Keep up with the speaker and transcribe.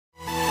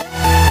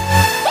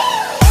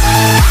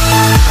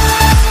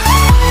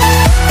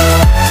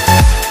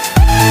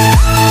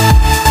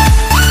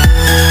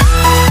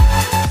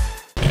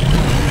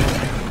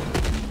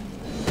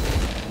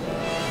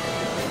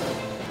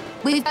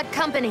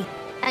company.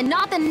 And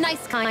not the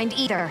nice kind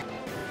either.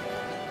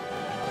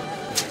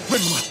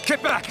 Rimla,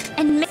 get back!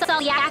 And miss all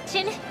the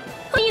action?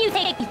 Who do you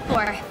take me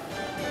for?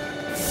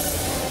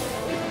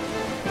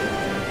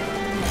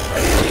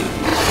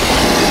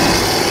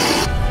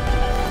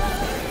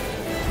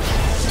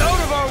 Out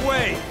of our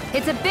way!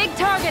 It's a big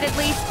target, at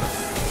least.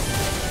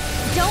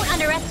 Don't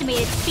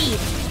underestimate its speed.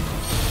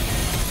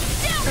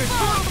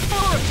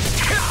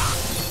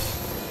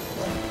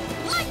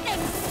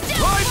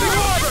 Rising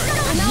water!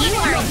 You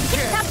are in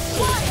tip-top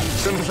shape.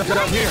 As soon as I get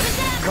out here,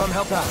 come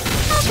help out.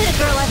 How could a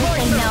girl ever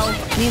say no?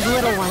 These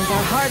little ones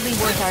are hardly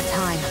worth our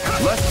time.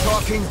 Less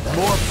talking,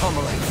 more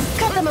pummeling.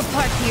 Cut them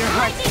apart to your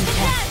heart's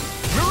content.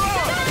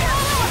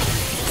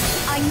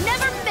 I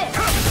never miss.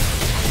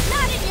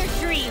 Not in your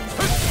dreams.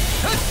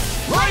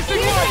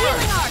 Rising water!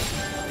 Healing art.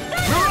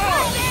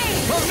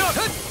 Oh no!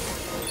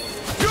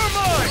 You're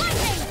mine!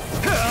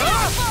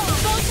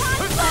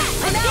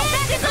 And now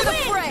back into the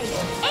fray!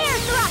 Air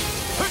thrust.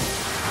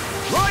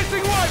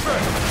 Rising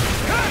wyvern!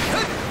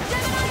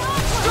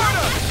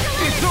 Stunner!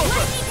 It's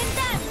over!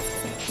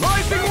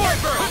 Rising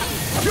wyvern!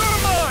 You're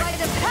mine! By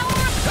the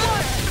power of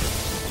water!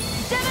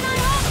 Gemini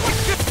Aqua!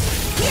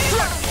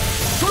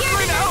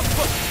 Triggering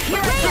alpha!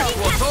 That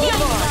was all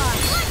mine!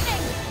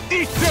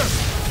 Ether!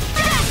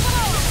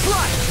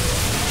 Flash!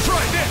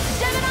 Try this!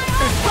 Gemini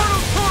Aqua!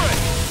 Infernal turret!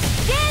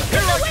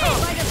 Here I come!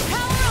 By the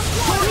power of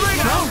water!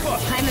 Triggering alpha!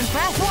 I'm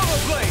impressed. Swallow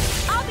blade!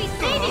 I'll be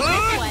saving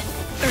this one.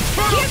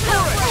 Infernal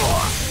turret!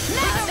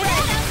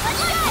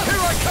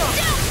 Here I come!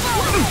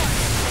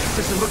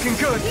 This is looking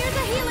good! Here's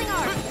a healing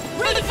art.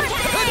 Ready for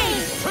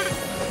cascade. Spread.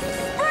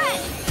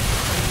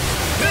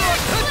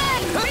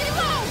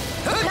 Reload.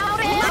 Now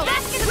to hell!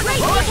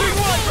 Rising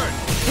wyvern!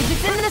 If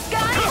it's in the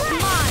sky, it's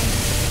mine!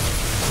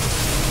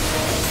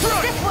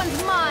 This one's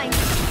mine!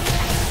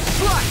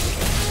 Flash!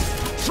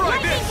 Try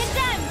Lightning this!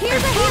 condemned.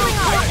 Here's a healing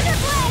art! Thunder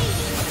blade.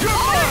 You're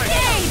mine!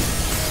 Arcade!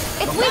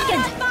 It's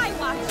weakened! Not my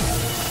watch.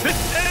 This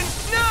ends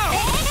now!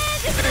 And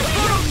it's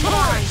Infernal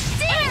turret!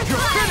 Air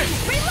You're blade.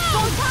 finished!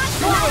 Reload.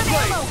 Swallow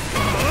blade!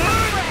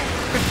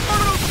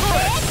 Infernal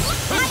turret!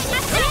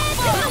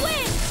 To the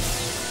wind.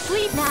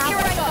 Sleep now! Here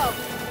I go.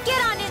 Get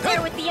on in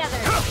there with the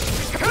others.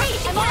 Wait,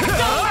 I'm on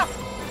stage.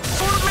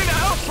 Swordman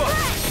Alpha!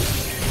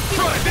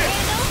 Try this!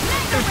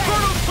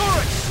 Infernal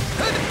turret!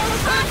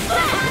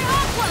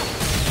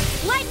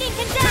 Lightning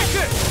Take condemned.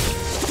 it!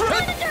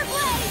 Thunder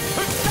blade.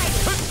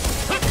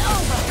 It's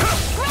over.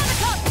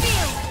 Chronicop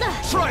field.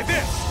 Try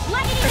this!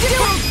 Lightning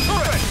Infernal condemned.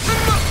 turret!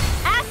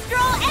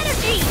 Astral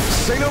energy.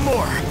 Say no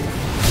more!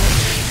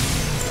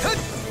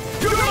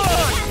 You're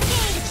mine!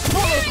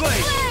 Swallow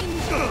blade!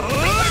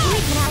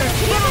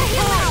 Infernal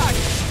turret!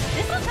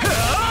 This looks like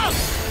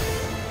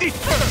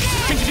Ether!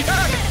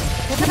 Attack!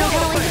 There's no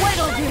telling what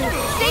it'll do!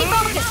 Stay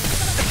focused!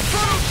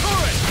 Infernal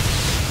turret!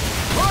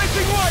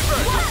 Rising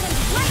wyvern!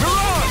 You're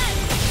on!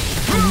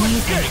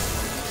 Amazing!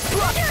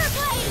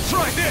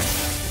 Try this!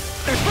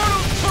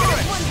 Infernal turret!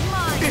 This one's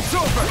mine! It's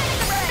over!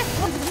 This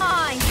one's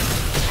mine!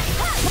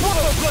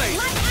 Swallow blade!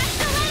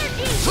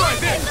 Try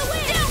this!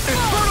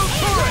 Infernal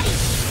turret!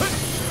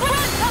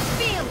 Chronicop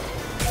field!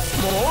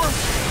 More?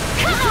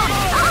 Come on!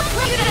 I'll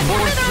put you to the More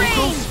front of the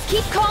sequels? range!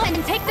 Keep calm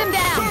and take them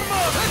down!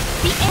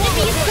 The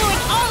enemy is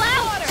going all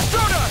out.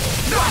 Stardust!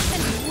 Burst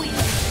in the wind.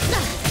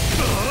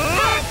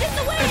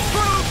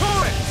 Infernal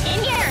turret! In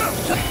here.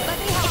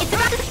 It's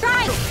about to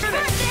strike.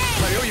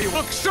 I owe you.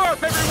 Look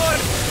sharp, everyone!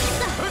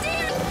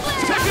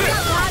 Take this!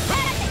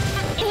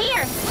 In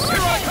here.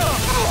 Here I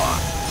come!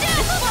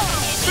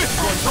 This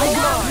one's all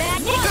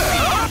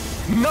mine!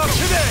 Not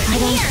today! I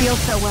don't feel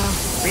so well.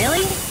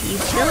 Really? You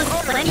still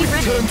have plenty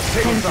running. Turn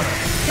tables on her.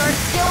 There's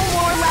still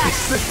more left!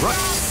 It's this right.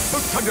 No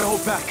time to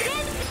hold back.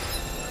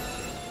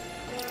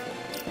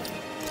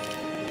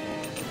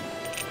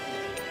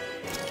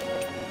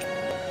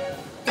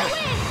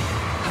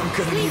 I'm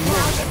gonna need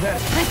more than that.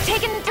 I've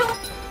taken too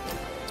much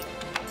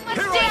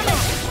Here I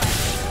damage!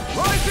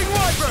 Rising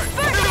wyvern!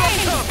 First Here I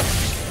aid! come!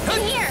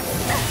 In here.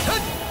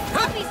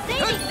 I'll be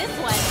saving this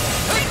one.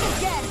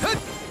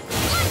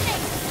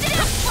 Lightning.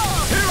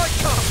 Downfall. Here I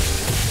come!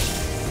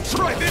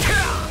 Try this!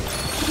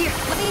 Here,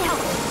 let me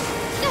help!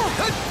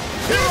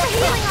 Here I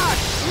Healing come! art!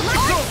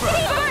 It's over!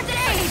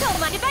 Don't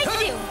mind if I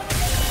do.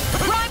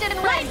 Grind and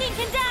rain! Lightning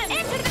condemned.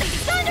 Into the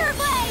thunder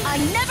blade. I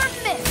never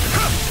miss!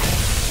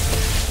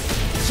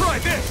 Try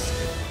this!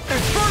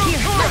 Infernal Here,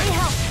 let me turret!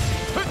 help!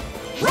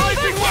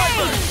 Rising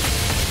wyvern!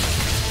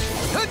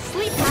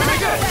 Sleep Take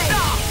right it! away!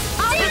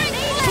 I'll be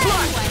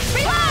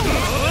Reload.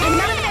 I'm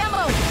out of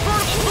ammo!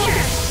 In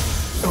here.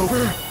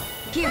 Over?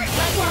 Here, let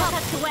me Well help!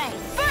 tucked away.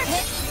 First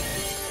hit.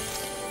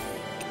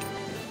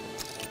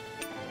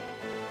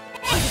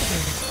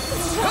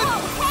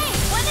 Whoa, hey,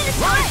 one at a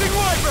time. Rising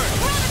wyvern!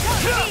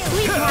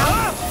 Sleep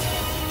now!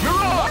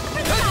 You're on!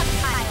 For the top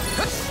pile.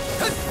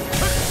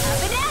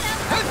 Banana,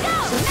 let's go.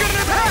 Get an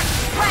impact!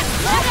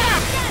 Let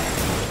out.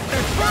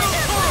 Infernal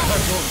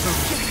turret!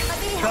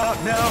 Not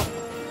now.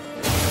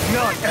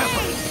 Not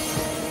ever.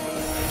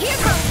 Here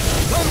goes.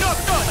 I'm not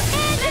done!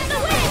 And in the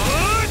wind.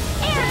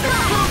 Air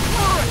blast. Infernal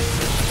turret!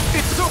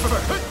 It's over!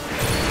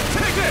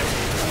 Take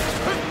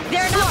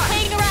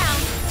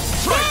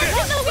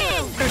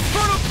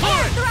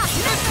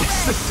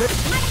My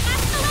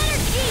astral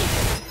energy!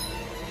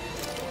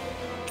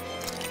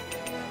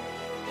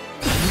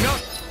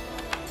 Not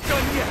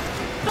done yet.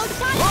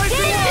 Photon Rise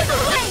damage and is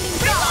away!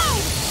 Reload!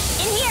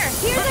 In here,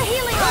 here's a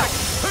healing arc!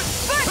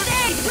 First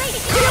aid! Wait!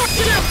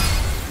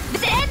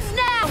 This ends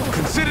now!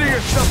 Consider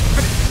yourself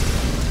finished.